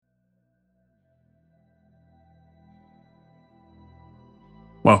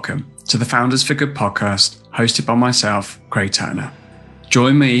Welcome to the Founders for Good podcast, hosted by myself, Craig Turner.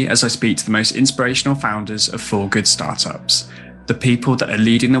 Join me as I speak to the most inspirational founders of for good startups, the people that are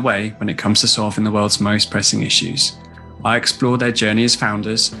leading the way when it comes to solving the world's most pressing issues. I explore their journey as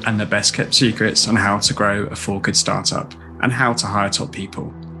founders and their best kept secrets on how to grow a for good startup and how to hire top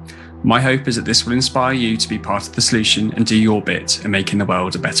people. My hope is that this will inspire you to be part of the solution and do your bit in making the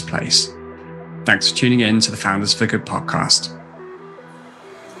world a better place. Thanks for tuning in to the Founders for Good podcast.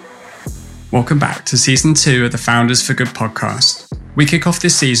 Welcome back to Season 2 of the Founders for Good podcast. We kick off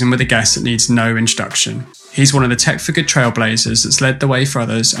this season with a guest that needs no introduction. He's one of the Tech for Good trailblazers that's led the way for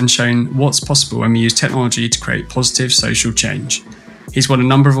others and shown what's possible when we use technology to create positive social change. He's won a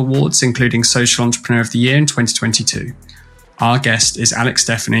number of awards, including Social Entrepreneur of the Year in 2022. Our guest is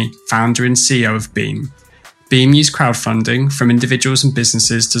Stephany, founder and CEO of Beam. Beam use crowdfunding from individuals and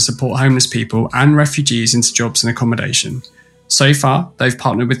businesses to support homeless people and refugees into jobs and accommodation. So far, they've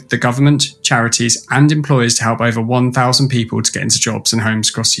partnered with the government, charities and employers to help over 1,000 people to get into jobs and homes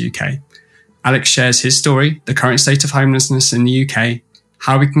across the UK. Alex shares his story, the current state of homelessness in the UK,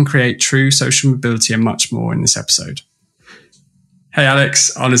 how we can create true social mobility and much more in this episode. Hey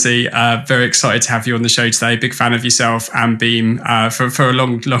Alex, honestly, very excited to have you on the show today. Big fan of yourself and Beam for a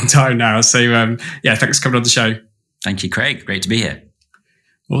long time now. So thanks for coming on the show. Thank you, Craig. Great to be here.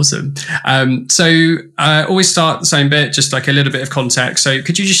 Awesome. Always start the same bit, just like a little bit of context. So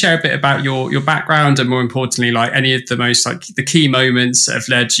could you just share a bit about your background and more importantly, like any of the most like the key moments that have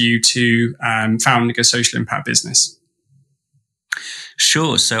led you to founding a social impact business?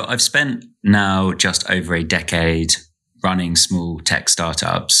 Sure. So I've spent now just over a decade running small tech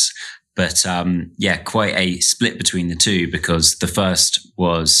startups, but quite a split between the two, because the first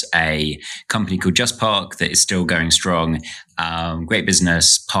was a company called Just Park that is still going strong. Great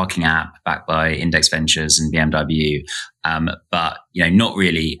business, parking app backed by Index Ventures and BMW, but not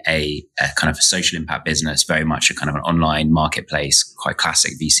really a kind of a social impact business, very much a kind of an online marketplace, quite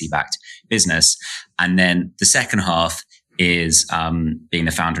classic VC-backed business. And then the second half is being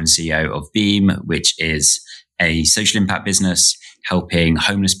the founder and CEO of Beam, which is a social impact business helping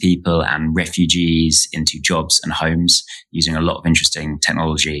homeless people and refugees into jobs and homes using a lot of interesting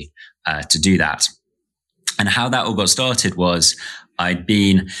technology to do that. And how that all got started was I'd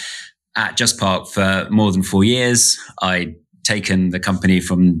been at Just Park for more than 4 years. I'd taken the company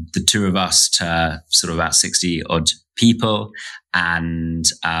from the two of us to sort of about 60 odd people. And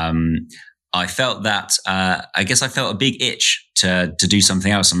I felt that, I felt a big itch to do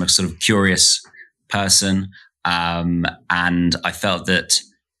something else. I'm a sort of curious person. And I felt that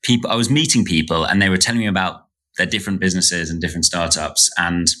I was meeting people and they were telling me about their different businesses and different startups.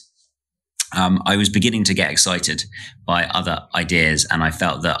 And I was beginning to get excited by other ideas. And I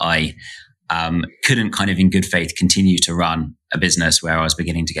felt that I couldn't kind of in good faith continue to run a business where I was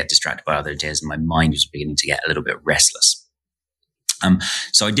beginning to get distracted by other ideas and my mind was beginning to get a little bit restless.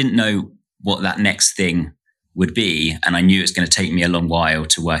 So I didn't know what that next thing would be. And I knew it was going to take me a long while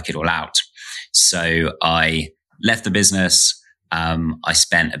to work it all out. So I left the business. I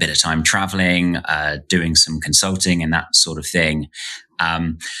spent a bit of time traveling, doing some consulting and that sort of thing.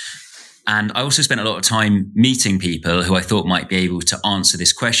 And I also spent a lot of time meeting people who I thought might be able to answer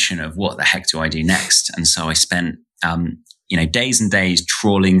this question of what the heck do I do next? And so I spent, days and days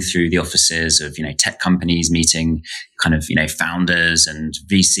trawling through the offices of, tech companies, meeting kind of, founders and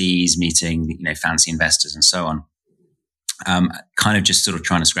VCs, meeting, fancy investors and so on. Kind of just sort of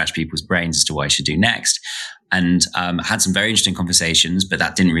trying to scratch people's brains as to what I should do next. And had some very interesting conversations, but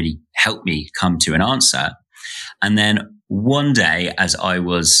that didn't really help me come to an answer. And then one day, as I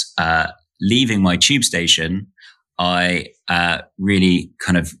was leaving my tube station, I really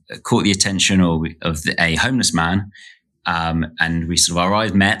kind of caught the attention of a homeless man. And we sort of, our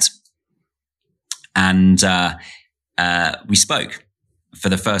eyes met and we spoke for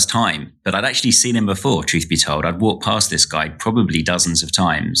the first time, but I'd actually seen him before, truth be told. I'd walked past this guy probably dozens of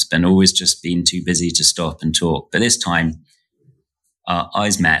times, but always just been too busy to stop and talk. But this time, our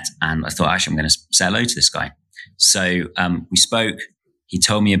eyes met and I thought, actually, I'm going to say hello to this guy. So we spoke. He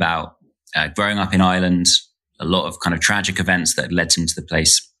told me about growing up in Ireland, a lot of kind of tragic events that led him to the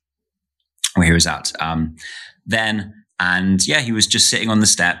place where he was at then. And he was just sitting on the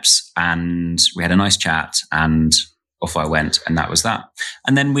steps and we had a nice chat and off I went, and that was that.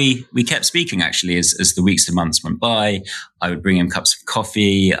 And then we kept speaking, actually, as the weeks and months went by. I would bring him cups of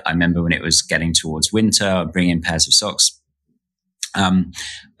coffee. I remember when it was getting towards winter, I'd bring him pairs of socks.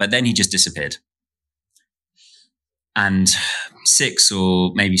 But then he just disappeared. And 6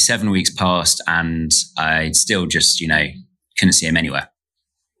 or maybe 7 weeks passed, and I still just, couldn't see him anywhere.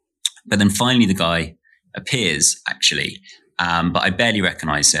 But then finally the guy appears, actually, But I barely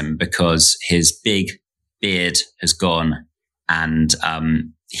recognize him because his big beard has gone and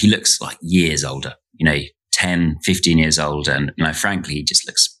he looks like years older, 10, 15 years old. And, frankly, he just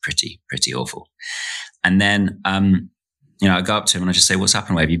looks pretty awful. And then, I go up to him and I just say, what's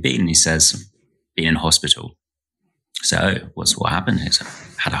happened? Where have you been? And he says, been in hospital. So what happened? He said,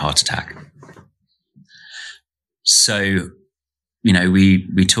 had a heart attack. So,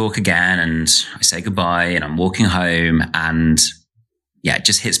 we talk again and I say goodbye and I'm walking home, and it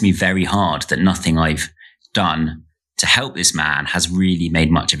just hits me very hard that nothing I've done to help this man has really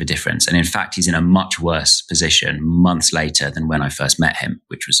made much of a difference. And in fact, he's in a much worse position months later than when I first met him,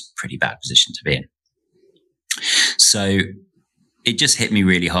 which was a pretty bad position to be in. So it just hit me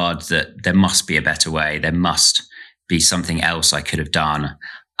really hard that there must be a better way. There must be something else I could have done.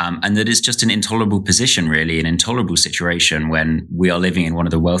 And that is just an intolerable position, really, an intolerable situation when we are living in one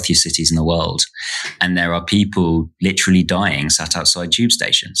of the wealthiest cities in the world. And there are people literally dying sat outside tube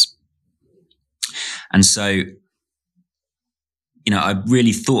stations. And so, I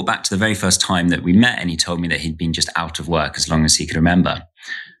really thought back to the very first time that we met, and he told me that he'd been just out of work as long as he could remember.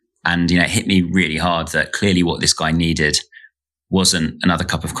 And, it hit me really hard that clearly what this guy needed wasn't another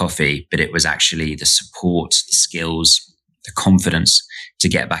cup of coffee, but it was actually the support, the skills, the confidence to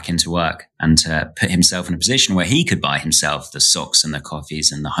get back into work and to put himself in a position where he could buy himself the socks and the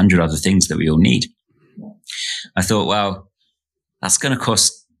coffees and the 100 other things that we all need. I thought, well, that's going to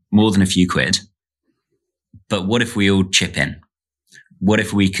cost more than a few quid. But what if we all chip in? What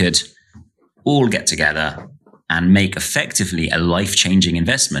if we could all get together and make effectively a life-changing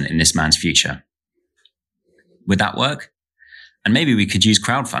investment in this man's future? Would that work? And maybe we could use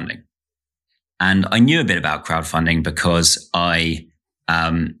crowdfunding. And I knew a bit about crowdfunding because I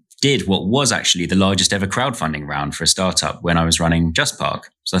did what was actually the largest ever crowdfunding round for a startup when I was running Just Park.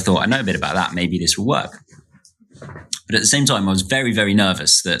 So I thought, I know a bit about that. Maybe this will work. But at the same time, I was very, very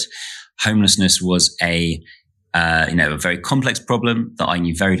nervous that homelessness was a very complex problem that I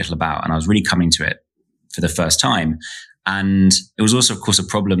knew very little about. And I was really coming to it for the first time. And it was also, of course, a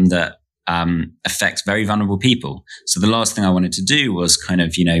problem that affects very vulnerable people. So the last thing I wanted to do was kind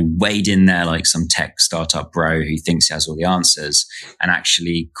of, wade in there like some tech startup bro who thinks he has all the answers and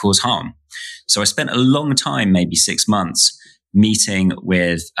actually cause harm. So I spent a long time, maybe 6 months, meeting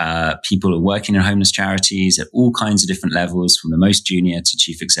with people who are working in homeless charities at all kinds of different levels, from the most junior to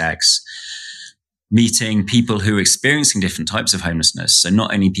chief execs, meeting people who are experiencing different types of homelessness. So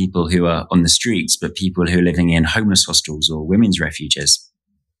not only people who are on the streets, but people who are living in homeless hostels or women's refuges,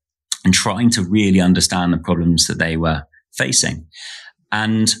 and trying to really understand the problems that they were facing.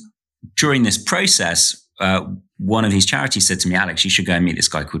 And during this process, one of these charities said to me, Alex, you should go and meet this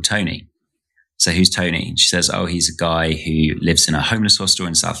guy called Tony. So who's Tony? And she says, he's a guy who lives in a homeless hostel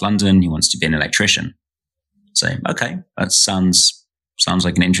in South London. He wants to be an electrician. So, okay, that sounds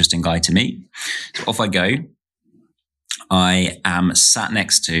like an interesting guy to meet. So off I go. I am sat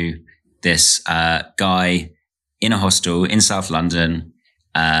next to this guy in a hostel in South London.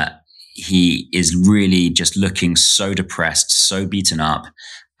 He is really just looking so depressed, so beaten up.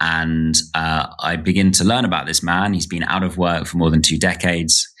 And I begin to learn about this man. He's been out of work for more than 2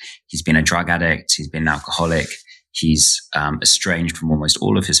 decades. He's been a drug addict. He's been an alcoholic. He's estranged from almost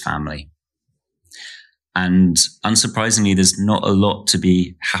all of his family. And unsurprisingly, there's not a lot to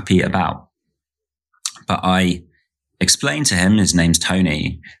be happy about. But I explained to him, his name's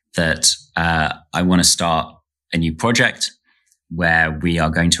Tony, that I want to start a new project where we are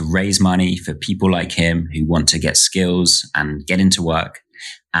going to raise money for people like him who want to get skills and get into work.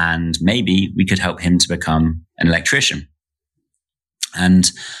 And maybe we could help him to become an electrician.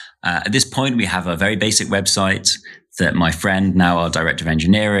 And at this point, we have a very basic website that my friend, now our director of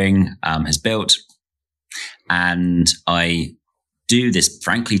engineering, has built. And I do this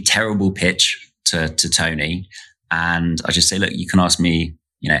frankly terrible pitch to Tony. And I just say, look, you can ask me,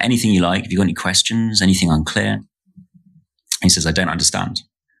 anything you like. If you've got any questions, anything unclear. He says, I don't understand.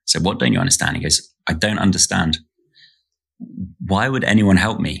 So what don't you understand? He goes, I don't understand. Why would anyone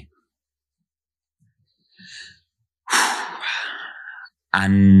help me?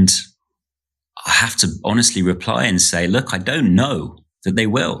 And I have to honestly reply and say, look, I don't know that they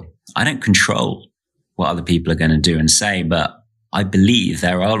will. I don't control what other people are going to do and say, but I believe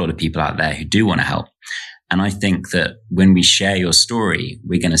there are a lot of people out there who do want to help. And I think that when we share your story,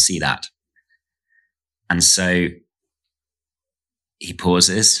 we're going to see that. And so he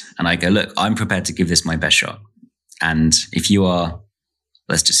pauses and I go, look, I'm prepared to give this my best shot. And if you are,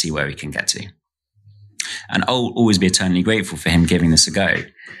 let's just see where we can get to. And I'll always be eternally grateful for him giving this a go.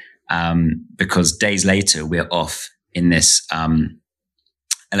 Because days later, we're off in this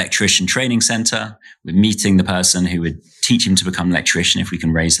electrician training center. We're meeting the person who would teach him to become an electrician if we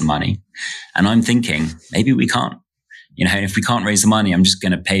can raise the money. And I'm thinking, maybe we can't. If we can't raise the money, I'm just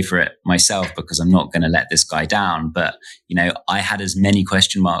going to pay for it myself because I'm not going to let this guy down. But, I had as many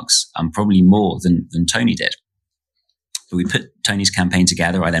question marks, probably more than Tony did. But we put Tony's campaign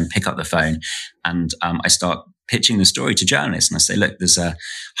together. I then pick up the phone and I start pitching the story to journalists. And I say, look, there's a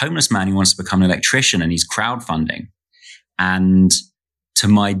homeless man who wants to become an electrician and he's crowdfunding. And to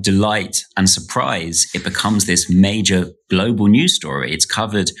my delight and surprise, it becomes this major global news story. It's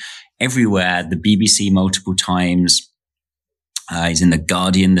covered everywhere, the BBC multiple times. He's in The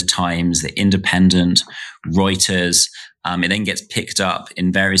Guardian, The Times, The Independent, Reuters. It then gets picked up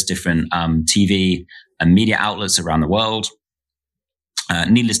in various different TV and media outlets around the world.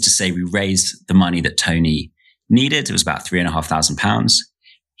 Needless to say, we raised the money that Tony needed. It was about £3,500.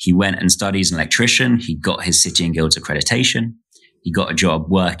 He went and studied as an electrician. He got his City and Guilds accreditation. He got a job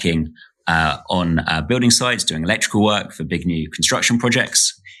working on building sites, doing electrical work for big new construction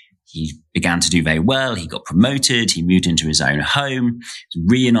projects. He began to do very well. He got promoted. He moved into his own home,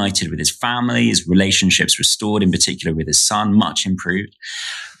 reunited with his family, his relationships restored, in particular with his son, much improved.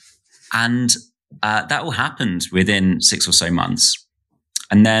 And that all happened within 6 or so months.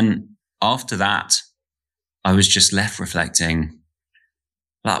 And then after that, I was just left reflecting,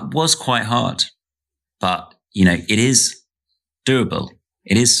 that was quite hard, but it is doable.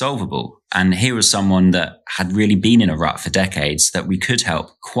 It is solvable. And here was someone that had really been in a rut for decades that we could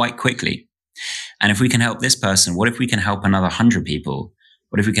help quite quickly. And if we can help this person, what if we can help another 100 people?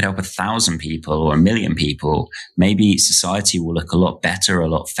 What if we could help 1,000 people or 1 million people? Maybe society will look a lot better, a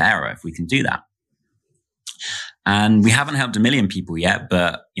lot fairer if we can do that. And we haven't helped 1 million people yet,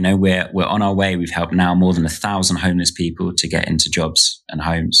 but we're on our way. We've helped now more than 1,000 homeless people to get into jobs and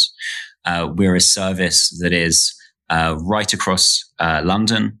homes. We're a service that is right across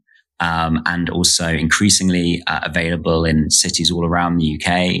London, and also increasingly available in cities all around the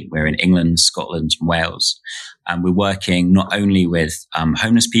UK. We're in England, Scotland, and Wales. And we're working not only with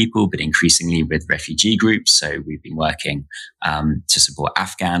homeless people, but increasingly with refugee groups. So we've been working to support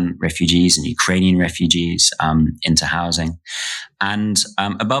Afghan refugees and Ukrainian refugees into housing. And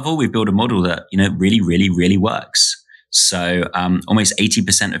above all, we've built a model that really, really, really works. So almost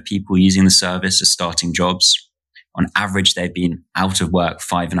 80% of people using the service are starting jobs. On average, they've been out of work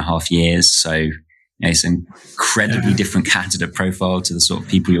 5.5 years. So it's an incredibly different candidate profile to the sort of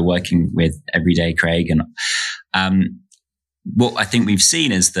people you're working with every day, Craig. And what I think we've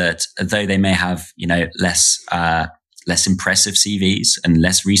seen is that though they may have less impressive CVs and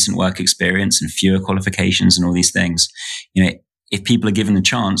less recent work experience and fewer qualifications and all these things, if people are given the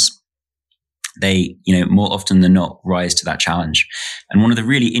chance, they, more often than not rise to that challenge. And one of the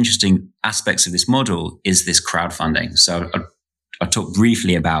really interesting aspects of this model is this crowdfunding. So I'll talk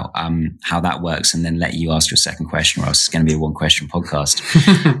briefly about how that works and then let you ask your second question, or else it's going to be a one-question podcast.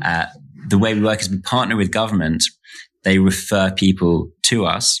 The way we work is we partner with government. They refer people to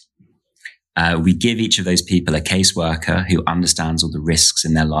us. We give each of those people a caseworker who understands all the risks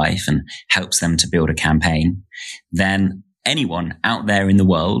in their life and helps them to build a campaign. Then anyone out there in the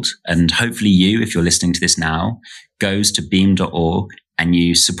world, and hopefully you, if you're listening to this now, goes to beam.org and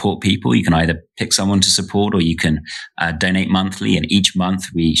you support people. You can either pick someone to support or you can donate monthly. And each month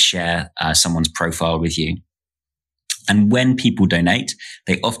we share someone's profile with you. And when people donate,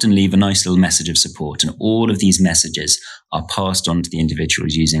 they often leave a nice little message of support. And all of these messages are passed on to the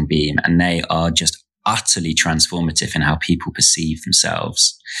individuals using Beam. And they are just utterly transformative in how people perceive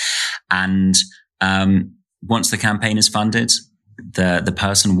themselves. And once the campaign is funded, the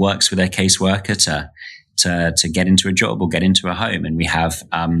person works with their caseworker to get into a job or get into a home. And we have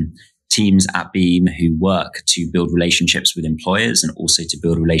teams at Beam who work to build relationships with employers and also to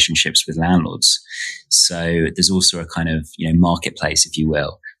build relationships with landlords. So there's also a kind of marketplace, if you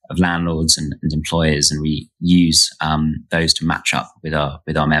will, of landlords and employers, and we use those to match up with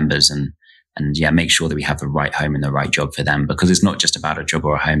our members and make sure that we have the right home and the right job for them, because it's not just about a job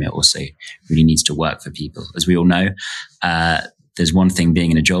or a home. It also really needs to work for people. As we all know, there's one thing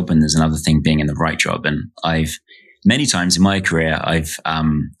being in a job and there's another thing being in the right job. And many times in my career, I've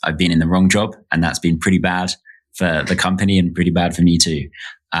been in the wrong job, and that's been pretty bad for the company and pretty bad for me too.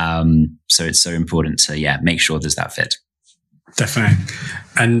 So it's so important to make sure there's that fit. Definitely.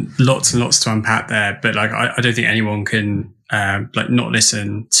 And lots to unpack there. But I don't think anyone can not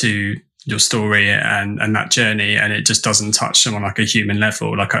listen to your story and that journey, and it just doesn't touch them on a human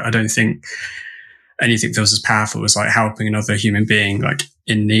level. I don't think anything feels as powerful as like helping another human being like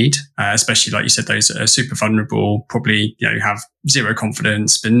in need, especially like you said, those that are super vulnerable, probably, you know, have zero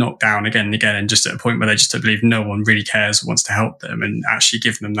confidence, been knocked down again and again, and just at a point where they just don't believe no one really cares or wants to help them, and actually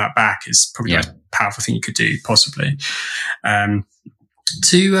giving them that back is probably the most powerful thing you could do possibly.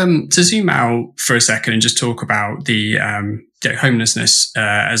 To zoom out for a second and just talk about the homelessness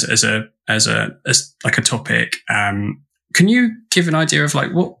as like a topic. Can you give an idea of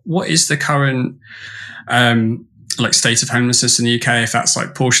like what is the current like state of homelessness in the UK, if that's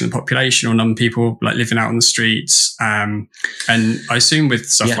like portion of the population or number of people like living out on the streets? And I assume with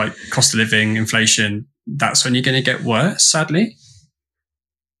stuff like cost of living, inflation, that's when you're going to get worse, sadly.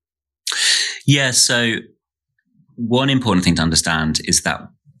 Yeah. So one important thing to understand is that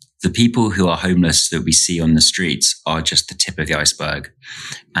the people who are homeless that we see on the streets are just the tip of the iceberg.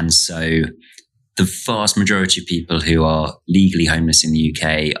 And so the vast majority of people who are legally homeless in the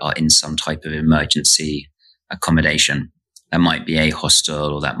UK are in some type of emergency accommodation. That might be a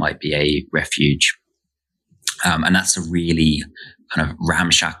hostel or that might be a refuge. And that's a really kind of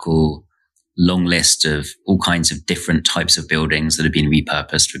ramshackle, long list of all kinds of different types of buildings that have been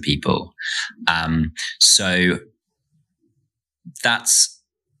repurposed for people. So that's,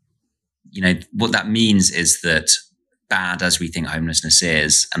 you know, what that means is that bad as we think homelessness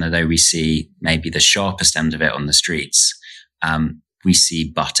is, and although we see maybe the sharpest end of it on the streets, we see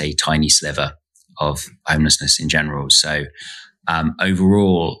but a tiny sliver of homelessness in general. So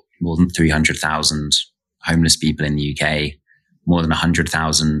overall, more than 300,000 homeless people in the UK, more than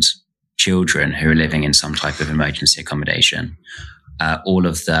 100,000 children who are living in some type of emergency accommodation. All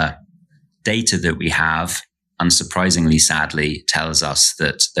of the data that we have, unsurprisingly, sadly, tells us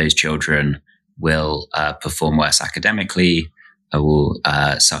that those children will perform worse academically, will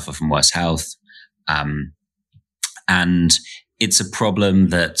suffer from worse health. And it's a problem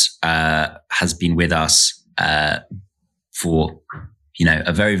that has been with us for, you know,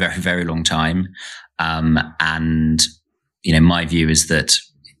 a very, very, very long time. And, you know, my view is that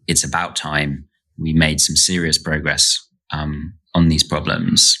it's about time we made some serious progress on these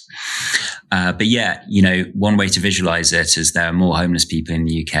problems. But yeah, you know, one way to visualize it is there are more homeless people in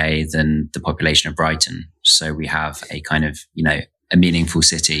the UK than the population of Brighton. So we have a kind of, you know, a meaningful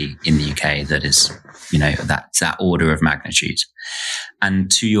city in the UK that is, you know, that order of magnitude.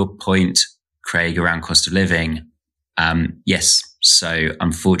 And to your point, Craig, around cost of living, yes. So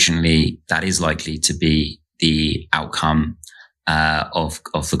unfortunately, that is likely to be the outcome of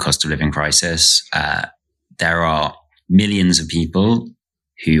the cost of living crisis. There are millions of people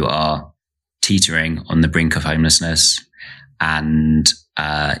who are teetering on the brink of homelessness. And,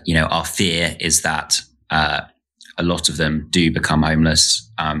 you know, our fear is that a lot of them do become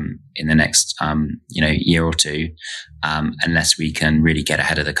homeless in the next, you know, year or two, unless we can really get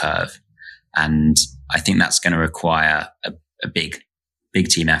ahead of the curve. And I think that's going to require a big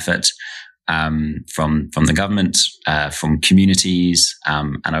team effort from the government, from communities.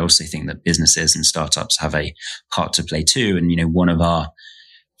 And I also think that businesses and startups have a part to play too. And, you know, one of our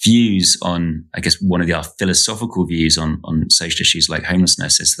views on, I guess, one of our philosophical views on social issues like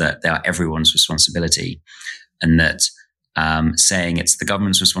homelessness is that they are everyone's responsibility, and that saying it's the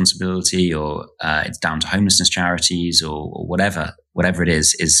government's responsibility or it's down to homelessness charities or whatever it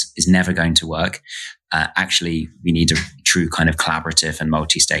is never going to work. Actually, we need a true kind of collaborative and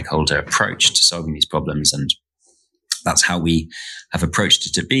multi-stakeholder approach to solving these problems. And that's how we have approached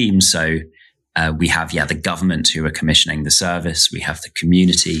it at Beam. So we have, the government who are commissioning the service. We have the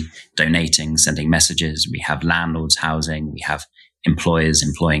community donating, sending messages. We have landlords housing. We have employers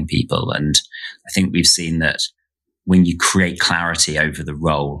employing people. And I think we've seen that when you create clarity over the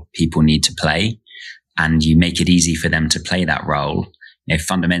role people need to play and you make it easy for them to play that role, you know,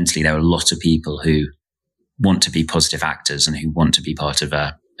 fundamentally, there are a lot of people who want to be positive actors and who want to be part of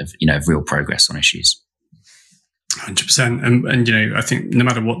real progress on issues. 100%. And, you know, I think no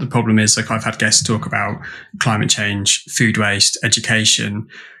matter what the problem is, like I've had guests talk about climate change, food waste, education,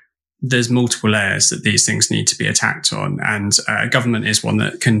 there's multiple layers that these things need to be attacked on. And government is one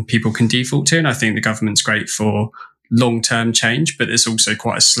that people can default to. And I think the government's great for long-term change, but it's also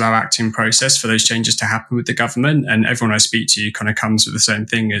quite a slow acting process for those changes to happen with the government. And everyone I speak to kind of comes with the same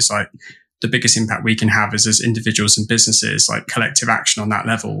thing, is like the biggest impact we can have is as individuals and businesses, like collective action on that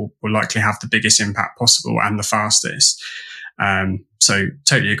level will likely have the biggest impact possible and the fastest. So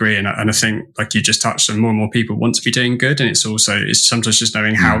totally agree. And I think, like you just touched on, more and more people want to be doing good. And it's sometimes just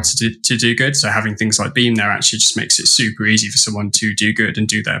knowing how to do good. So having things like Beam there actually just makes it super easy for someone to do good and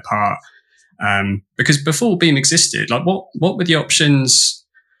do their part. Because before Beam existed, like what were the options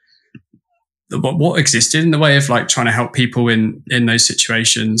what existed in the way of like trying to help people in those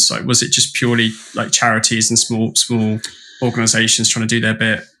situations? Like, was it just purely like charities and small organizations trying to do their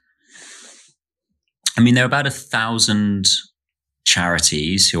bit? I mean, there are about 1,000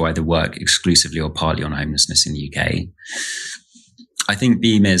 charities who either work exclusively or partly on homelessness in the UK. I think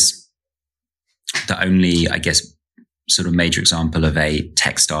Beam is the only, I guess, sort of major example of a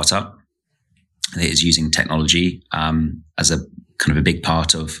tech startup that is using technology as a kind of a big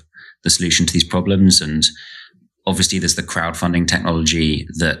part of the solution to these problems. And obviously there's the crowdfunding technology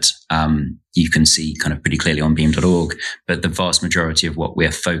that you can see kind of pretty clearly on beam.org, but the vast majority of what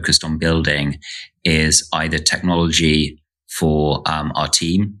we're focused on building is either technology for our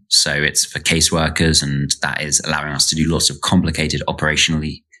team. So it's for caseworkers, and that is allowing us to do lots of complicated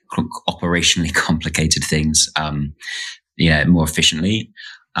operationally complicated things, more efficiently.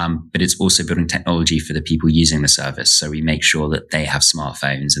 But it's also building technology for the people using the service. So we make sure that they have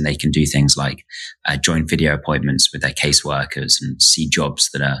smartphones and they can do things like join video appointments with their caseworkers and see jobs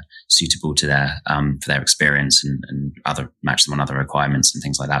that are suitable to their for their experience and match them on other requirements and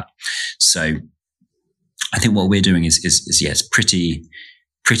things like that. So I think what we're doing is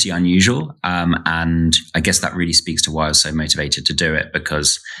pretty unusual. And I guess that really speaks to why I was so motivated to do it,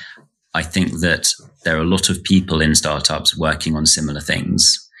 because I think that there are a lot of people in startups working on similar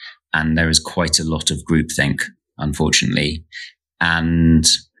things, and there is quite a lot of groupthink, unfortunately. And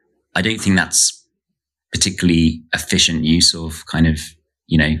I don't think that's particularly efficient use of kind of,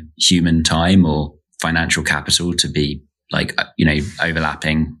 human time or financial capital to be like,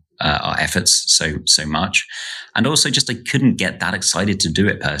 overlapping our efforts so much. And also just I couldn't get that excited to do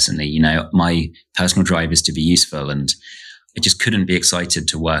it personally. My personal drive is to be useful, and I just couldn't be excited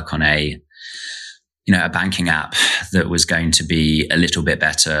to work on a banking app that was going to be a little bit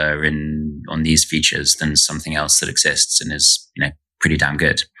better on these features than something else that exists and is, pretty damn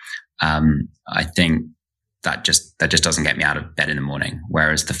good. I think that just doesn't get me out of bed in the morning.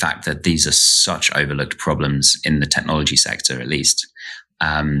 Whereas the fact that these are such overlooked problems in the technology sector, at least,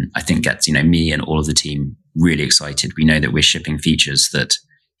 I think gets, me and all of the team really excited. We know that we're shipping features that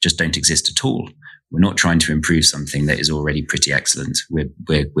just don't exist at all. We're not trying to improve something that is already pretty excellent. We're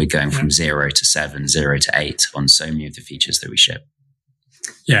going from 0 to 7, 0 to 8 on so many of the features that we ship.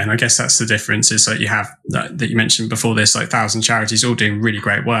 Yeah, and I guess that's the difference is that you have that you mentioned before this, like 1,000 charities all doing really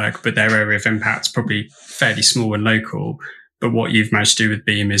great work, but their area of impact is probably fairly small and local. But what you've managed to do with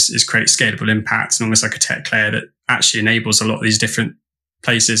Beam is create scalable impact and almost like a tech layer that actually enables a lot of these different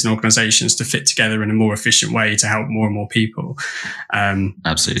places and organizations to fit together in a more efficient way to help more and more people.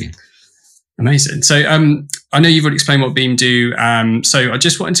 Absolutely. Amazing. So I know you've already explained what Beam do. So I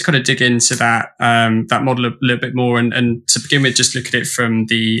just wanted to kind of dig into that model a little bit more, and to begin with, just look at it from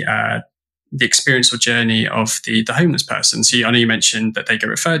the experience or journey of the homeless person. So I know you mentioned that they get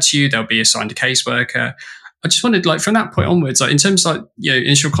referred to you, they'll be assigned a caseworker. I just wondered, like from that point onwards, like in terms of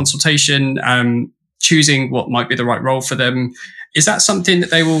initial consultation, choosing what might be the right role for them. Is that something that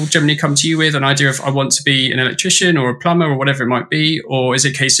they will generally come to you with, an idea of I want to be an electrician or a plumber or whatever it might be? Or is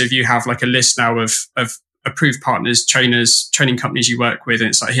it a case of you have like a list now of approved partners, trainers, training companies you work with, and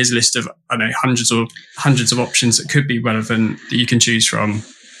it's like, here's a list of, I don't know, hundreds of options that could be relevant that you can choose from?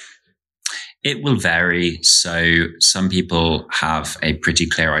 It will vary. So some people have a pretty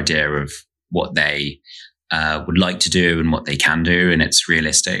clear idea of what they would like to do and what they can do, and it's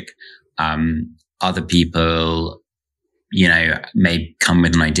realistic. Other people, may come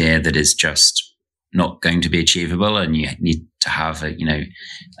with an idea that is just not going to be achievable, and you need to have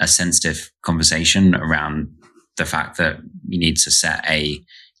a sensitive conversation around the fact that you need to set a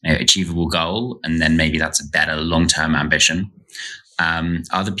achievable goal, and then maybe that's a better long-term ambition.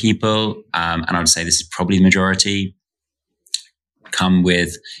 Other people, and I would say this is probably the majority, come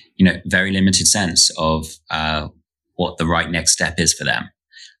with very limited sense of what the right next step is for them.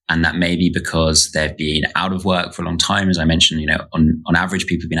 And that may be because they've been out of work for a long time. As I mentioned, on average,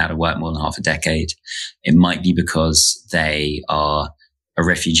 people have been out of work more than half a decade. It might be because they are a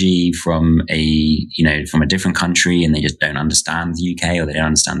refugee from a different country and they just don't understand the UK, or they don't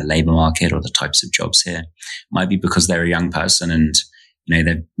understand the labour market or the types of jobs here. It might be because they're a young person and,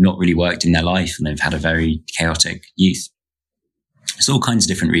 they've not really worked in their life and they've had a very chaotic youth. It's all kinds of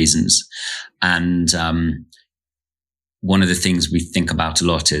different reasons. And, one of the things we think about a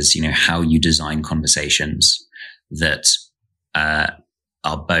lot is, how you design conversations that are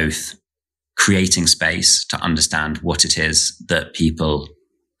both creating space to understand what it is that people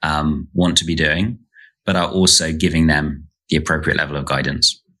want to be doing, but are also giving them the appropriate level of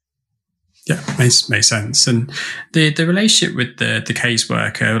guidance. Yeah, makes sense. And the relationship with the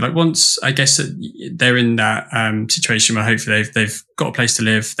caseworker, like once I guess that they're in that situation where hopefully they've got a place to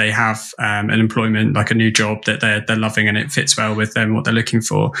live, they have an employment, like a new job that they're loving and it fits well with them what they're looking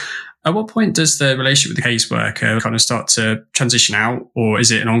for. At what point does the relationship with the caseworker kind of start to transition out, or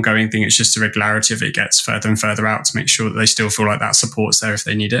is it an ongoing thing? It's just the regularity of it gets further and further out to make sure that they still feel like that support's there if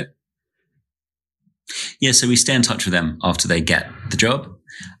they need it? Yeah, so we stay in touch with them after they get the job.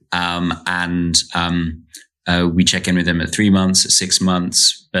 We check in with them at 3 months, at 6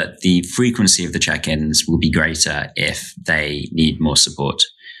 months, but the frequency of the check-ins will be greater if they need more support.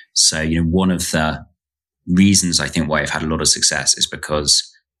 So, one of the reasons I think why I've had a lot of success is because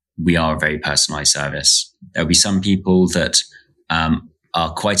we are a very personalized service. There'll be some people that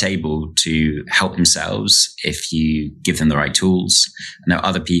are quite able to help themselves if you give them the right tools. And there are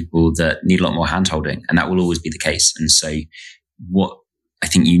other people that need a lot more hand-holding, and that will always be the case. And so what I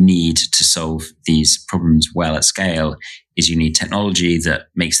think you need to solve these problems well at scale is you need technology that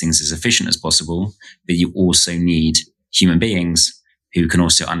makes things as efficient as possible, but you also need human beings who can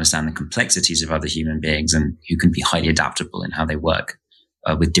also understand the complexities of other human beings and who can be highly adaptable in how they work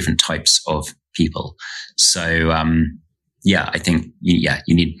with different types of people. So, I think you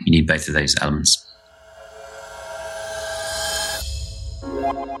need both of those elements.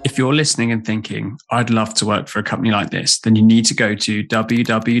 If you're listening and thinking, I'd love to work for a company like this, then you need to go to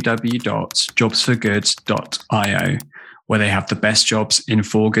www.jobsforgood.io, where they have the best jobs in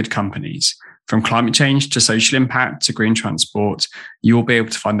for good companies. From climate change to social impact to green transport, you will be able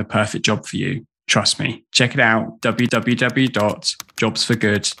to find the perfect job for you. Trust me. Check it out,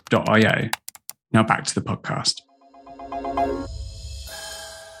 www.jobsforgood.io. Now back to the podcast.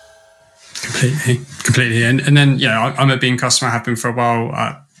 Completely. And then, I'm a Beam customer. I have been for a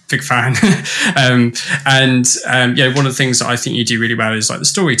while. Big fan. One of the things that I think you do really well is like the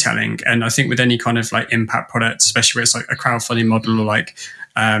storytelling. And I think with any kind of like impact product, especially where it's like a crowdfunding model or like,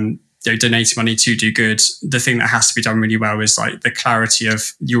 donating money to do good, the thing that has to be done really well is like the clarity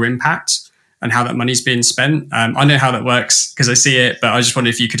of your impact and how that money's being spent. I know how that works because I see it, but I just wonder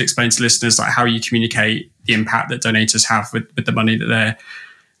if you could explain to listeners like how you communicate the impact that donators have with the money that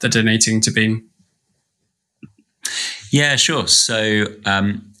they're donating to Beam. Yeah, sure. So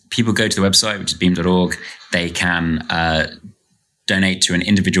people go to the website, which is beam.org. They can donate to an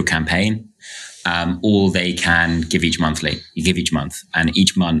individual campaign, or they can give each month. And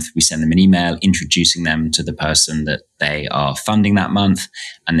each month we send them an email introducing them to the person that they are funding that month,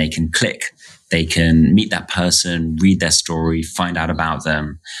 and they can meet that person, read their story, find out about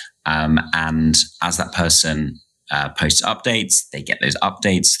them. And as that person posts updates, they get those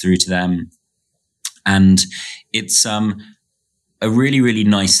updates through to them. And it's a really, really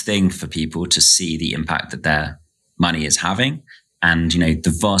nice thing for people to see the impact that their money is having. And,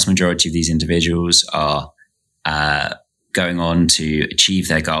 the vast majority of these individuals are going on to achieve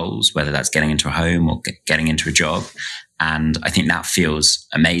their goals, whether that's getting into a home or getting into a job. And I think that feels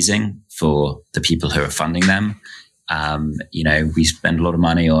amazing for the people who are funding them. We spend a lot of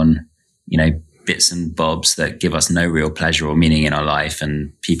money on, bits and bobs that give us no real pleasure or meaning in our life,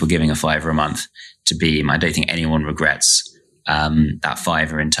 and people giving a $5 a month to Beam, I don't think anyone regrets that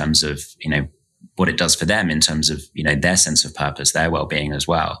 $5 in terms of, what it does for them in terms of, their sense of purpose, their well-being as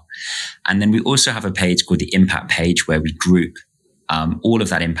well. And then we also have a page called the Impact page where we group all of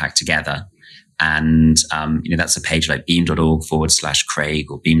that impact together. And, that's a page like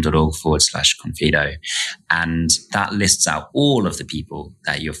beam.org/Craig or beam.org/Confido. And that lists out all of the people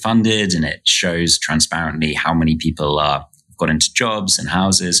that you're funded, and it shows transparently how many people are got into jobs and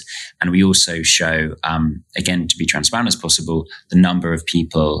houses. And we also show, again, to be transparent as possible, the number of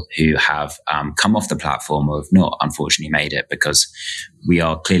people who have come off the platform or have not unfortunately made it, because we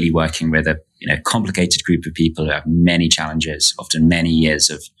are clearly working with a complicated group of people who have many challenges, often many years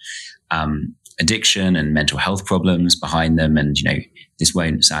of addiction and mental health problems behind them. And, this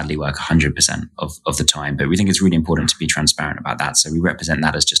won't sadly work 100% of the time, but we think it's really important to be transparent about that. So we represent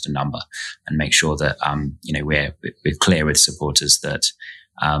that as just a number and make sure that, we're clear with supporters that,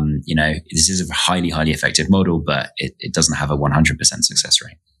 this is a highly, highly effective model, but it doesn't have a 100% success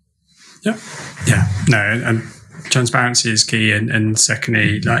rate. Yeah. No, and transparency is key. And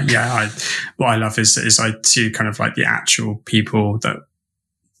secondly, what I love is I see kind of like the actual people that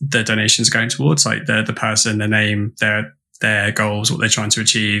the donations going towards, like the person, their name, their goals, what they're trying to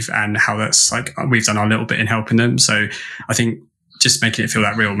achieve, and how that's like we've done our little bit in helping them. So I think just making it feel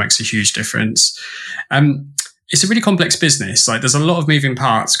that real makes a huge difference. It's a really complex business. Like there's a lot of moving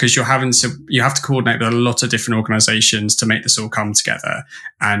parts because you have to coordinate with a lot of different organizations to make this all come together.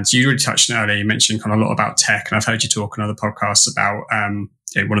 And you already touched on it earlier. You mentioned kind of a lot about tech, and I've heard you talk on other podcasts about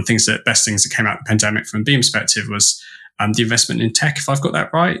one of the best things that came out of the pandemic from a Beam perspective was the investment in tech, if I've got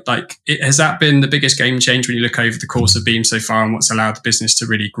that right. Like, has that been the biggest game change when you look over the course of Beam so far, and what's allowed the business to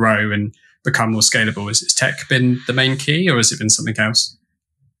really grow and become more scalable? Has tech been the main key, or has it been something else?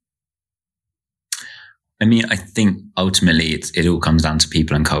 I mean, I think ultimately it all comes down to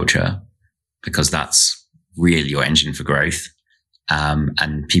people and culture, because that's really your engine for growth.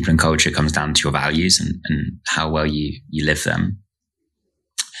 And people and culture comes down to your values and how well you live them.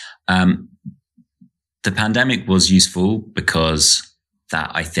 The pandemic was useful because that,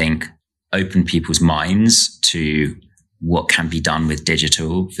 I think, opened people's minds to what can be done with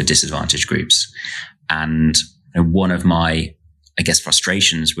digital for disadvantaged groups. And one of my, I guess,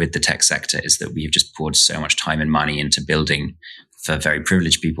 frustrations with the tech sector is that we've just poured so much time and money into building for very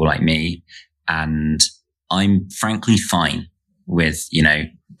privileged people like me. And I'm frankly fine with,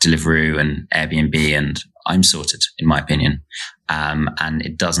 Deliveroo and Airbnb, and I'm sorted, in my opinion. And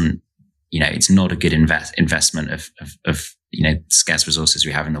it doesn't, it's not a good investment of scarce resources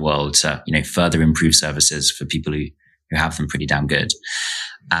we have in the world to, further improve services for people who have them pretty damn good.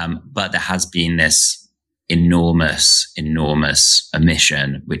 But there has been this enormous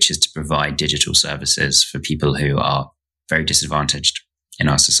omission, which is to provide digital services for people who are very disadvantaged in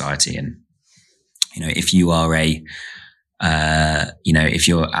our society. And, if you are if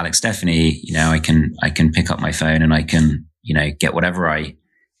you're Alex Stephany, I can pick up my phone and I can, get whatever I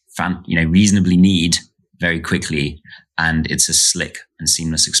reasonably need very quickly, and it's a slick and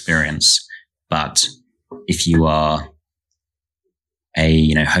seamless experience. But if you are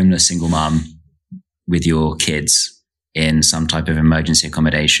a homeless single mom with your kids in some type of emergency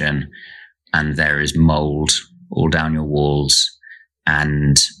accommodation, and there is mold all down your walls,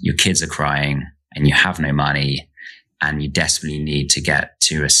 and your kids are crying, and you have no money, and you desperately need to get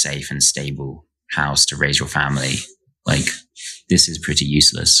to a safe and stable house to raise your family, like, this is pretty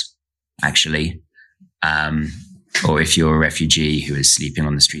useless, actually. Or if you're a refugee who is sleeping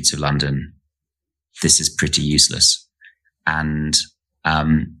on the streets of London, this is pretty useless. And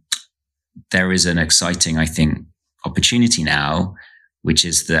there is an exciting, I think, opportunity now, which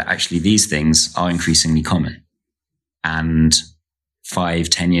is that actually these things are increasingly common. And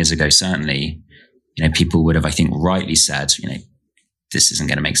 5-10 years ago, certainly, people would have, I think, rightly said, this isn't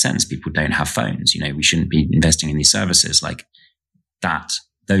going to make sense. People don't have phones. We shouldn't be investing in these services like that.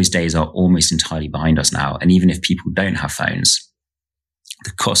 Those days are almost entirely behind us now. And even if people don't have phones,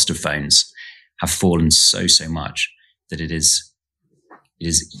 the cost of phones have fallen so much that it is,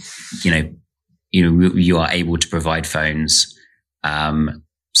 you are able to provide phones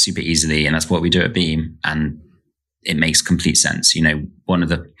super easily. And that's what we do at Beam. And it makes complete sense. One of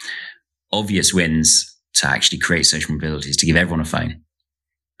the obvious wins to actually create social mobility is to give everyone a phone,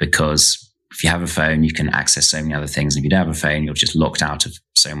 because if you have a phone, you can access so many other things. And if you don't have a phone, you're just locked out of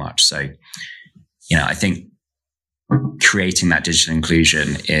so much. So, I think creating that digital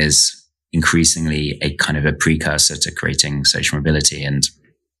inclusion is increasingly a kind of a precursor to creating social mobility. And,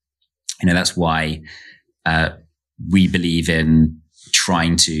 that's why we believe in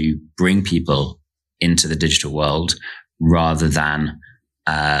trying to bring people into the digital world rather than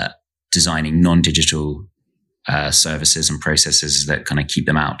designing non-digital services and processes that kind of keep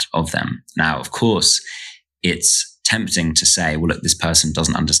them out of them. Now, of course, it's tempting to say, well, look, this person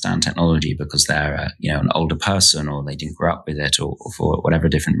doesn't understand technology because they're an older person, or they didn't grow up with it, or for whatever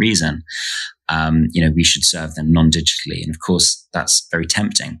different reason. We should serve them non-digitally. And of course, that's very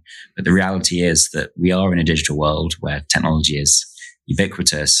tempting. But the reality is that we are in a digital world where technology is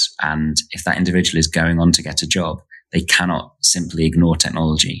ubiquitous. And if that individual is going on to get a job, they cannot simply ignore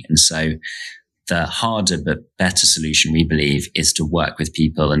technology. And so the harder but better solution, we believe, is to work with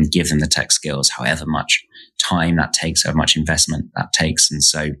people and give them the tech skills, however much time that takes, however much investment that takes. And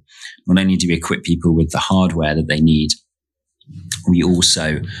so not only do we equip people with the hardware that they need, we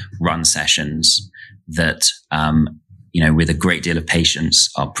also run sessions that, with a great deal of patience,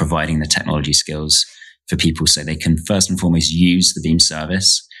 are providing the technology skills for people so they can first and foremost use the Beam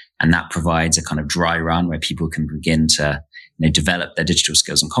service. And that provides a kind of dry run where people can begin to, develop their digital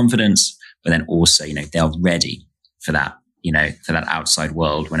skills and confidence, but then also, they're ready for that, for that outside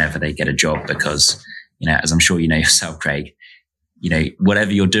world whenever they get a job. Because, as I'm sure you know yourself, Craig,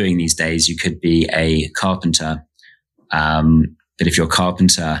 whatever you're doing these days, you could be a carpenter. But if you're a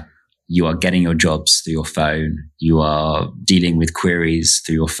carpenter, you are getting your jobs through your phone. You are dealing with queries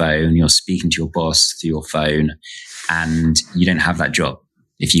through your phone. You're speaking to your boss through your phone, and you don't have that job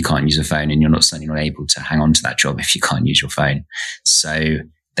if you can't use a phone, and you're certainly not able to hang on to that job if you can't use your phone. So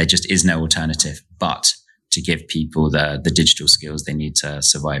there just is no alternative but to give people the digital skills they need to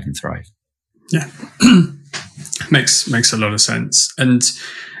survive and thrive. Yeah. Makes a lot of sense. And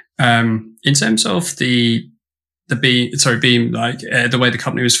in terms of the Beam, like the way the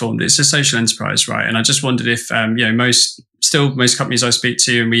company was formed, it's a social enterprise, right? And I just wondered if most companies I speak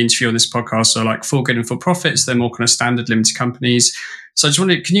to and we interview on this podcast are like for good and for profits. They're more kind of standard limited companies. So I just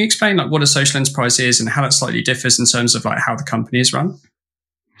wondered, can you explain like what a social enterprise is and how that slightly differs in terms of like how the company is run?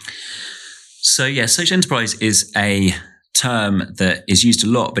 So yeah, social enterprise is a term that is used a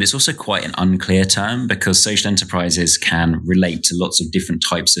lot, but it's also quite an unclear term because social enterprises can relate to lots of different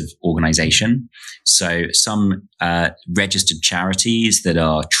types of organization. So some registered charities that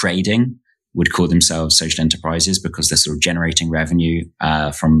are trading would call themselves social enterprises because they're sort of generating revenue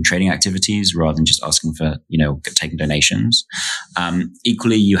from trading activities rather than just asking for, taking donations.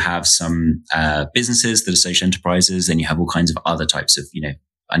 Equally, you have some businesses that are social enterprises, and you have all kinds of other types of,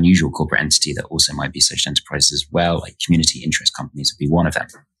 unusual corporate entity that also might be social enterprises as well, like community interest companies would be one of them.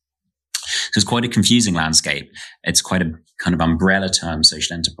 So it's quite a confusing landscape. It's quite a kind of umbrella term,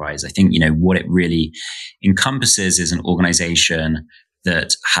 social enterprise. I think, what it really encompasses is an organization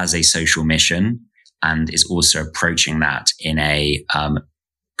that has a social mission and is also approaching that in a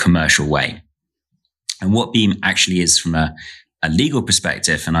commercial way. And what Beam actually is from a legal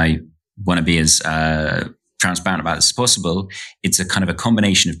perspective, and I want to be as transparent about this as possible, it's a kind of a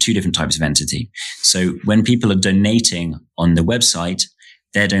combination of two different types of entity. So when people are donating on the website,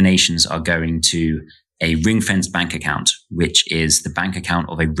 their donations are going to a ring-fenced bank account, which is the bank account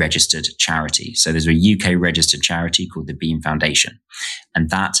of a registered charity. So there's a UK registered charity called the Beam Foundation,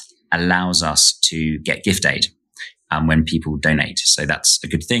 and that allows us to get gift aid when people donate. So that's a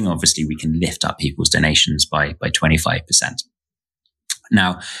good thing. Obviously, we can lift up people's donations by 25%.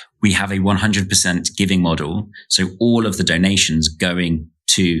 Now, we have a 100% giving model. So all of the donations going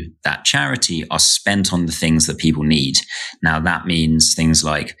to that charity are spent on the things that people need. Now, that means things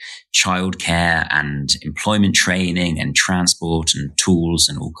like childcare and employment training and transport and tools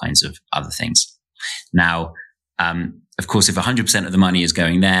and all kinds of other things. Now, of course, if 100% of the money is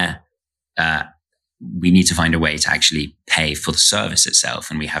going there, we need to find a way to actually pay for the service itself.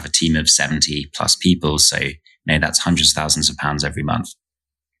 And we have a team of 70 plus people. So, that's hundreds of thousands of pounds every month.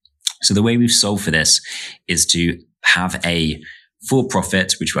 So the way we've solved for this is to have a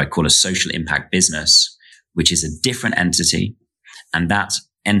for-profit, which I call a social impact business, which is a different entity. And that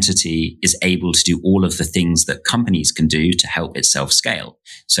entity is able to do all of the things that companies can do to help itself scale.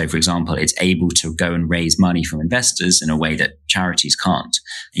 So, for example, it's able to go and raise money from investors in a way that charities can't.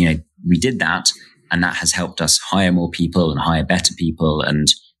 We did that, and that has helped us hire more people and hire better people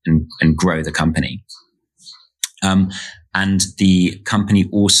and grow the company. And the company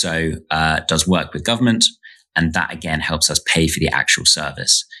also does work with government, and that again helps us pay for the actual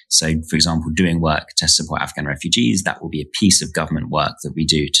service. So, for example, doing work to support Afghan refugees, that will be a piece of government work that we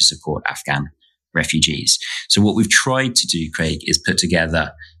do to support Afghan refugees. So what we've tried to do, Craig, is put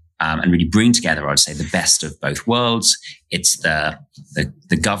together and really bring together, I'd say, the best of both worlds. It's the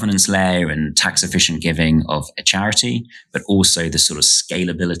governance layer and tax efficient giving of a charity, but also the sort of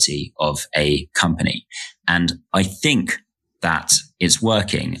scalability of a company. And I think that it's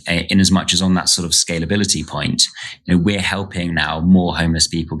working in as much as on that sort of scalability point, we're helping now more homeless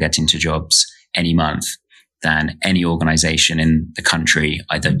people get into jobs any month than any organization in the country,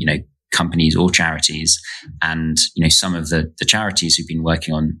 either, companies or charities. And, some of the charities who've been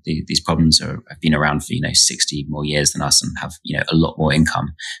working on these problems have been around for, 60 more years than us and have, a lot more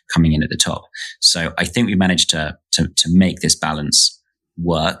income coming in at the top. So I think we managed to make this balance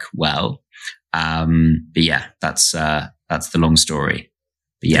work well. But yeah, that's the long story.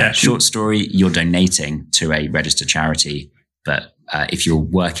 But yeah, short story, you're donating to a registered charity, but if you're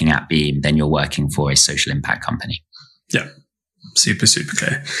working at Beam, then you're working for a social impact company. Yeah. Super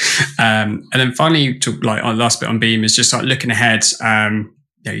clear. And then finally, our last bit on Beam is just like looking ahead.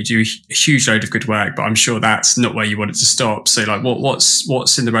 You do a huge load of good work, but I'm sure that's not where you want it to stop. So like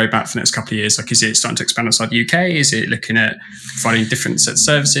what's in the roadmap for the next couple of years? Like, is it starting to expand outside the UK? Is it looking at providing different sets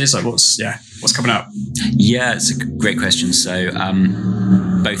of services? Like what's coming up? Yeah, it's a great question. So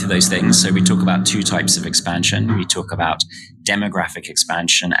both of those things. So we talk about two types of expansion. We talk about demographic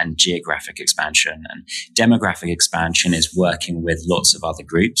expansion and geographic expansion. And demographic expansion is working with lots of other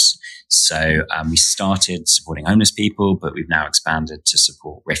groups. So we started supporting homeless people, but we've now expanded to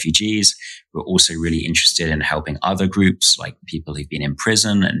support refugees. We're also really interested in helping other groups like people who've been in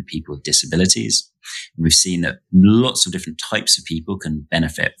prison and people with disabilities. And we've seen that lots of different types of people can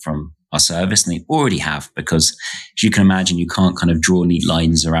benefit from our service, and they already have, because as you can imagine, you can't kind of draw neat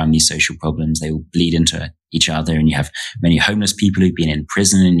lines around these social problems. They all bleed into each other, and you have many homeless people who've been in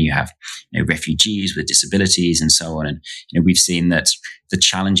prison, and you have refugees with disabilities and so on. And we've seen that the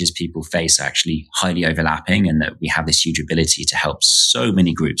challenges people face are actually highly overlapping, and that we have this huge ability to help so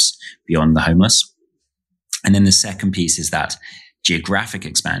many groups beyond the homeless. And then the second piece is that geographic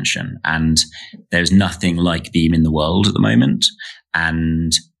expansion, and there's nothing like Beam in the world at the moment,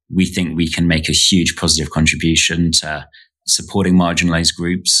 and we think we can make a huge positive contribution to supporting marginalized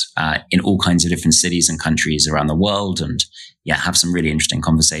groups in all kinds of different cities and countries around the world, and have some really interesting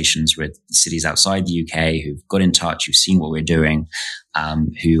conversations with cities outside the UK who've got in touch, who've seen what we're doing,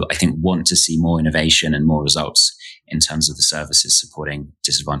 who I think want to see more innovation and more results in terms of the services supporting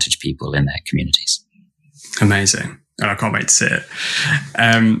disadvantaged people in their communities. Amazing. And I can't wait to see it.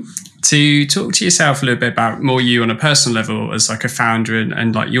 To talk to yourself a little bit about more you on a personal level as like a founder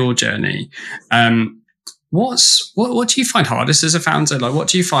and like your journey. What do you find hardest as a founder? Like, what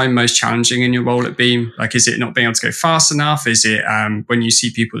do you find most challenging in your role at Beam? Like, is it not being able to go fast enough? Is it when you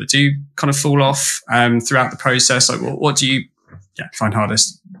see people that do kind of fall off throughout the process? Like, what do you find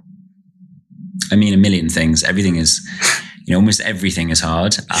hardest? I mean, a million things. Everything is, almost everything is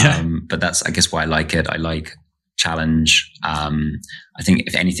hard. But that's, I guess, why I like it. I like challenge. I think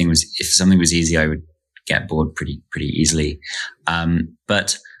if something was easy, I would get bored pretty easily.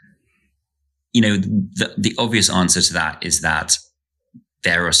 But the obvious answer to that is that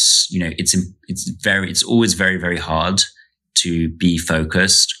there are, it's always very, very hard to be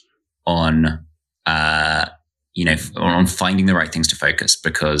focused on, on finding the right things to focus,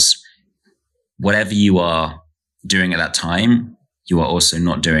 because whatever you are doing at that time, you are also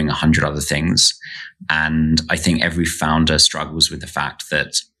not doing 100 other things. And I think every founder struggles with the fact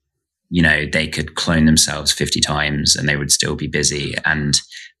that, they could clone themselves 50 times and they would still be busy. And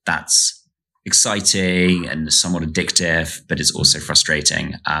that's exciting and somewhat addictive, but it's also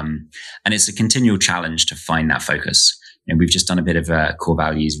frustrating. And it's a continual challenge to find that focus. We've just done a bit of a core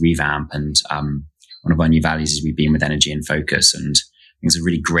values revamp, and one of our new values is we've been with energy and focus. And I think it's a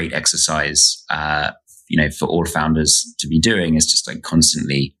really great exercise, for all founders to be doing, is just like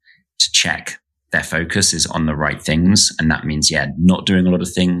constantly to check their focus is on the right things. And that means, not doing a lot of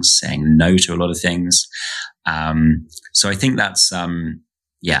things, saying no to a lot of things. So I think that's,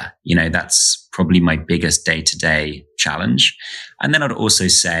 that's probably my biggest day-to-day challenge. And then I'd also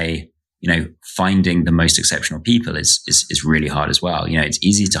say, finding the most exceptional people is really hard as well. It's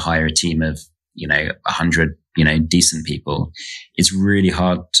easy to hire a team of, 100, decent people. It's really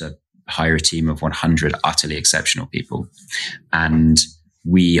hard to hire a team of 100 utterly exceptional people. And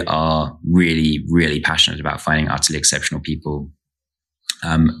we are really, really passionate about finding utterly exceptional people.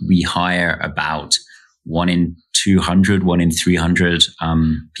 We hire about 1 in 200, 1 in 300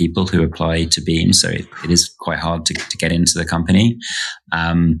 people who apply to Beam. So it is quite hard to get into the company.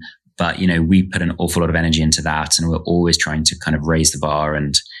 But, we put an awful lot of energy into that, and we're always trying to kind of raise the bar.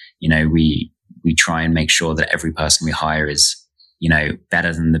 And, we try and make sure that every person we hire is,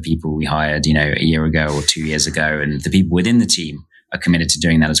 better than the people we hired, a year ago or 2 years ago. And the people within the team are committed to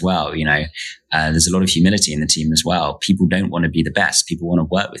doing that as well. There's a lot of humility in the team as well. People don't want to be the best. People want to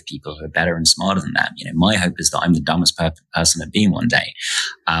work with people who are better and smarter than them. My hope is that I'm the dumbest person at Beam one day.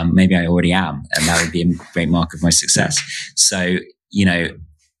 Maybe I already am, and that would be a great mark of my success. So,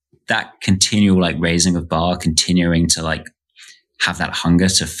 that continual raising of bar, continuing to have that hunger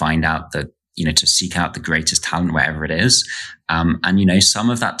to find out that, to seek out the greatest talent wherever it is. And, some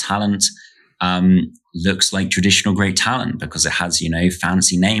of that talent, looks like traditional great talent because it has,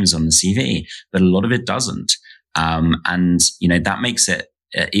 fancy names on the CV, but a lot of it doesn't. And that makes it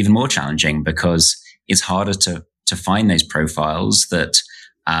even more challenging because it's harder to find those profiles that,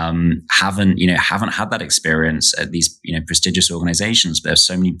 haven't had that experience at these, prestigious organizations. But there's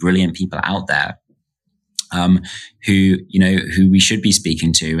so many brilliant people out there, who we should be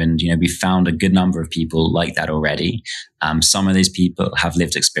speaking to. And, we found a good number of people like that already. Some of these people have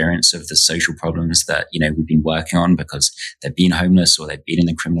lived experience of the social problems that, we've been working on because they've been homeless or they've been in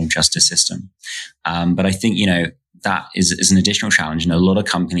the criminal justice system. But I think, that is an additional challenge. And a lot of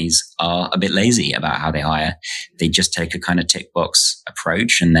companies are a bit lazy about how they hire. They just take a kind of tick box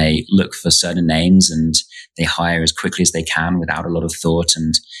approach and they look for certain names and they hire as quickly as they can without a lot of thought.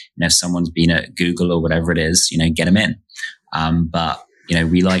 And, if someone's been at Google or whatever it is, get them in. But,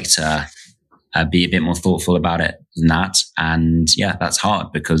 we like to be a bit more thoughtful about it than that. And that's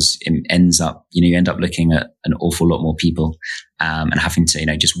hard because it ends up, you end up looking at an awful lot more people, and having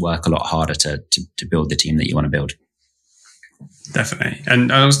to, just work a lot harder to build the team that you want to build. Definitely. And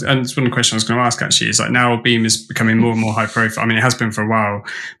that's one of the questions I was going to ask actually is now Beam is becoming more and more high profile. I mean, it has been for a while,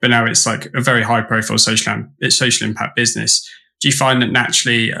 but now it's a very high profile social impact business. Do you find that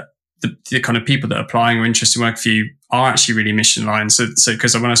naturally the kind of people that are applying or interested in work for you are actually really mission aligned. So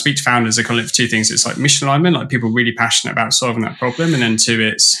because when I speak to founders, I kind of look for two things. It's like mission alignment, like people really passionate about solving that problem. And then two,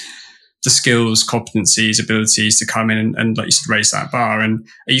 it's the skills, competencies, abilities to come in and like you said, raise that bar. And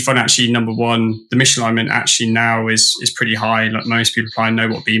you find actually, number one, the mission alignment actually now is pretty high. Like most people applying know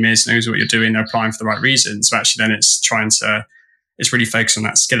what Beam is, knows what you're doing. They're applying for the right reasons. So actually then it's really focused on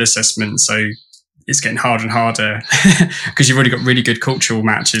that skill assessment. So it's getting harder and harder because you've already got really good cultural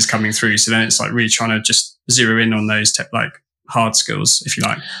matches coming through. So then it's like really trying to just zero in on those like hard skills, if you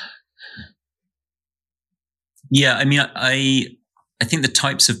like. Yeah, I mean, I think the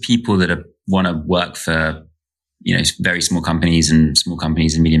types of people that want to work for, very small companies and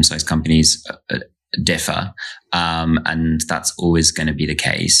medium-sized companies differ, and that's always going to be the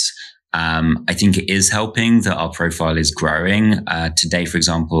case. I think it is helping that our profile is growing. Today, for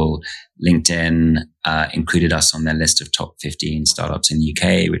example, LinkedIn included us on their list of top 15 startups in the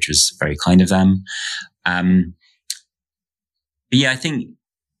UK, which was very kind of them. But yeah, I think,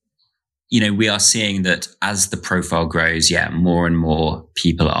 we are seeing that as the profile grows, more and more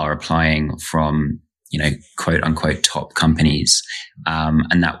people are applying from, quote unquote top companies.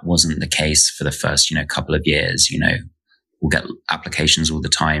 And that wasn't the case for the first, couple of years. We'll get applications all the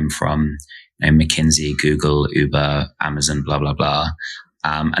time from McKinsey, Google, Uber, Amazon, blah, blah, blah.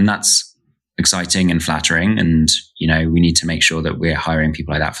 And that's exciting and flattering. And, we need to make sure that we're hiring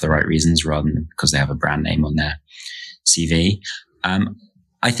people like that for the right reasons rather than because they have a brand name on their CV.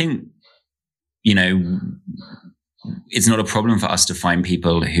 I think, it's not a problem for us to find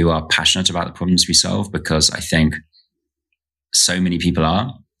people who are passionate about the problems we solve, because I think so many people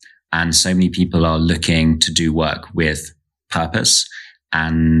are, and so many people are looking to do work with purpose.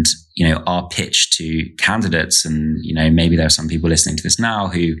 And, our pitch to candidates, and, maybe there are some people listening to this now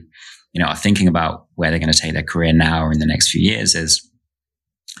who, are thinking about where they're going to take their career now or in the next few years, is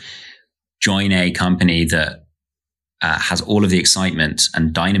join a company that has all of the excitement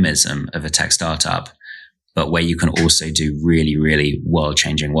and dynamism of a tech startup, but where you can also do really, really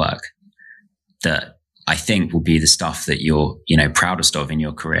world-changing work that I think will be the stuff that you're, proudest of in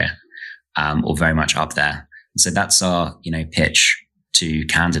your career, or very much up there. So that's our, pitch to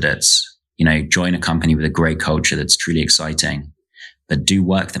candidates. Join a company with a great culture that's truly exciting, but do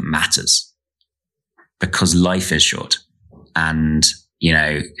work that matters, because life is short. And,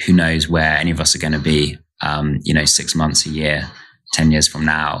 who knows where any of us are going to be, 6 months, a year, 10 years from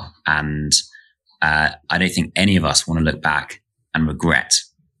now. And I don't think any of us want to look back and regret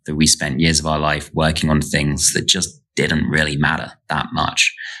that we spent years of our life working on things that just didn't really matter that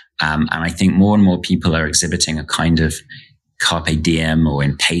much. And I think more and more people are exhibiting a kind of carpe diem or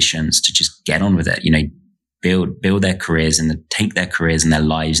impatience to just get on with it, build their careers and take their careers and their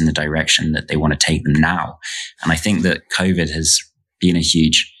lives in the direction that they want to take them now. And I think that COVID has been a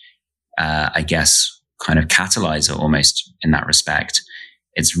huge, kind of catalyzer almost in that respect.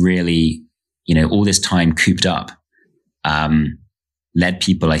 It's really, all this time cooped up, led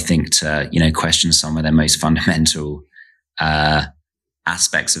people, I think, to, question some of their most fundamental,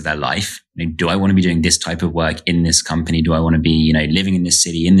 aspects of their life. Do I want to be doing this type of work in this company? Do I want to be, living in this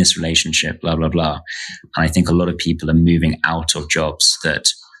city, in this relationship, blah, blah, blah. And I think a lot of people are moving out of jobs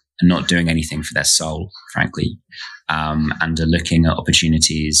that are not doing anything for their soul, frankly, and are looking at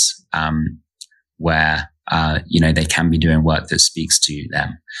opportunities, where, they can be doing work that speaks to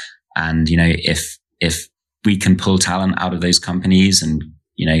them. And, if we can pull talent out of those companies and,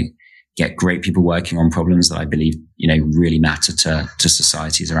 get great people working on problems that I believe, really matter to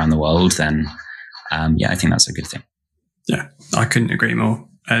societies around the world, then, I think that's a good thing. Yeah, I couldn't agree more.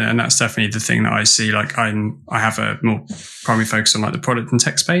 And that's definitely the thing that I see. Like I have a more primary focus on like the product and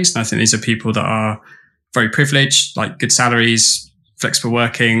tech space. And I think these are people that are very privileged, like good salaries, flexible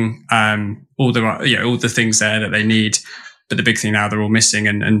working, all the things there that they need. But the big thing now they're all missing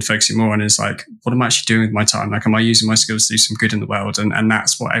and focusing more on is like, what am I actually doing with my time? Like, am I using my skills to do some good in the world? And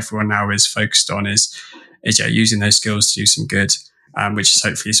that's what everyone now is focused on is using those skills to do some good, which is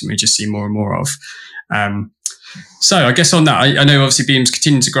hopefully something we just see more and more of. So I guess on that, I know obviously Beam's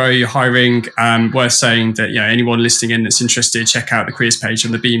continuing to grow, you're hiring, worth saying that, anyone listening in that's interested, check out the careers page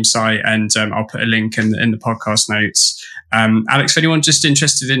on the Beam site, and I'll put a link in the podcast notes. Alex, for anyone just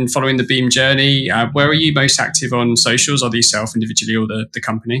interested in following the Beam journey, where are you most active on socials, either yourself individually or the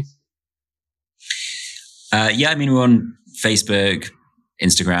company? We're on Facebook,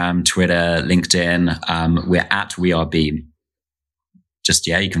 Instagram, Twitter, LinkedIn. We're at We Are Beam.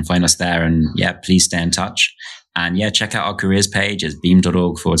 You can find us there, and please stay in touch. And check out our careers page. It's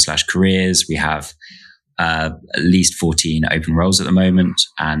beam.org/careers. We have at least 14 open roles at the moment.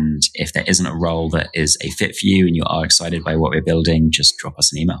 And if there isn't a role that is a fit for you and you are excited by what we're building, just drop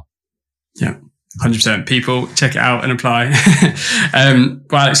us an email. Yeah. 100%. People, check it out and apply. Well,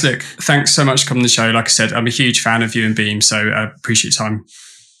 Alex, look, thanks so much for coming on the show. Like I said, I'm a huge fan of you and Beam, so I appreciate your time.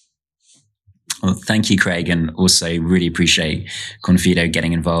 Well, thank you, Craig, and also really appreciate Confido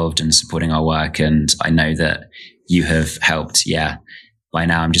getting involved and supporting our work. And I know that you have helped. Yeah. By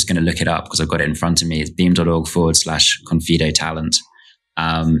now, I'm just going to look it up because I've got it in front of me. It's beam.org/Confido talent.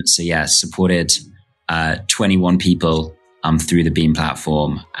 So yeah, supported 21 people through the Beam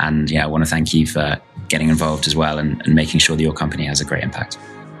platform. And yeah, I want to thank you for getting involved as well and making sure that your company has a great impact.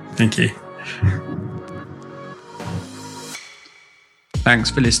 Thank you. Thanks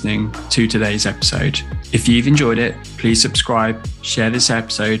for listening to today's episode. If you've enjoyed it, please subscribe, share this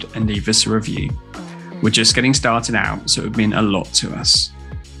episode, and leave us a review. We're just getting started out, so it would mean a lot to us.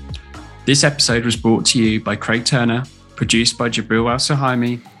 This episode was brought to you by Craig Turner, produced by Jabril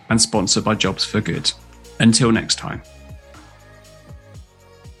Al-Suhaimi, and sponsored by Jobs for Good. Until next time.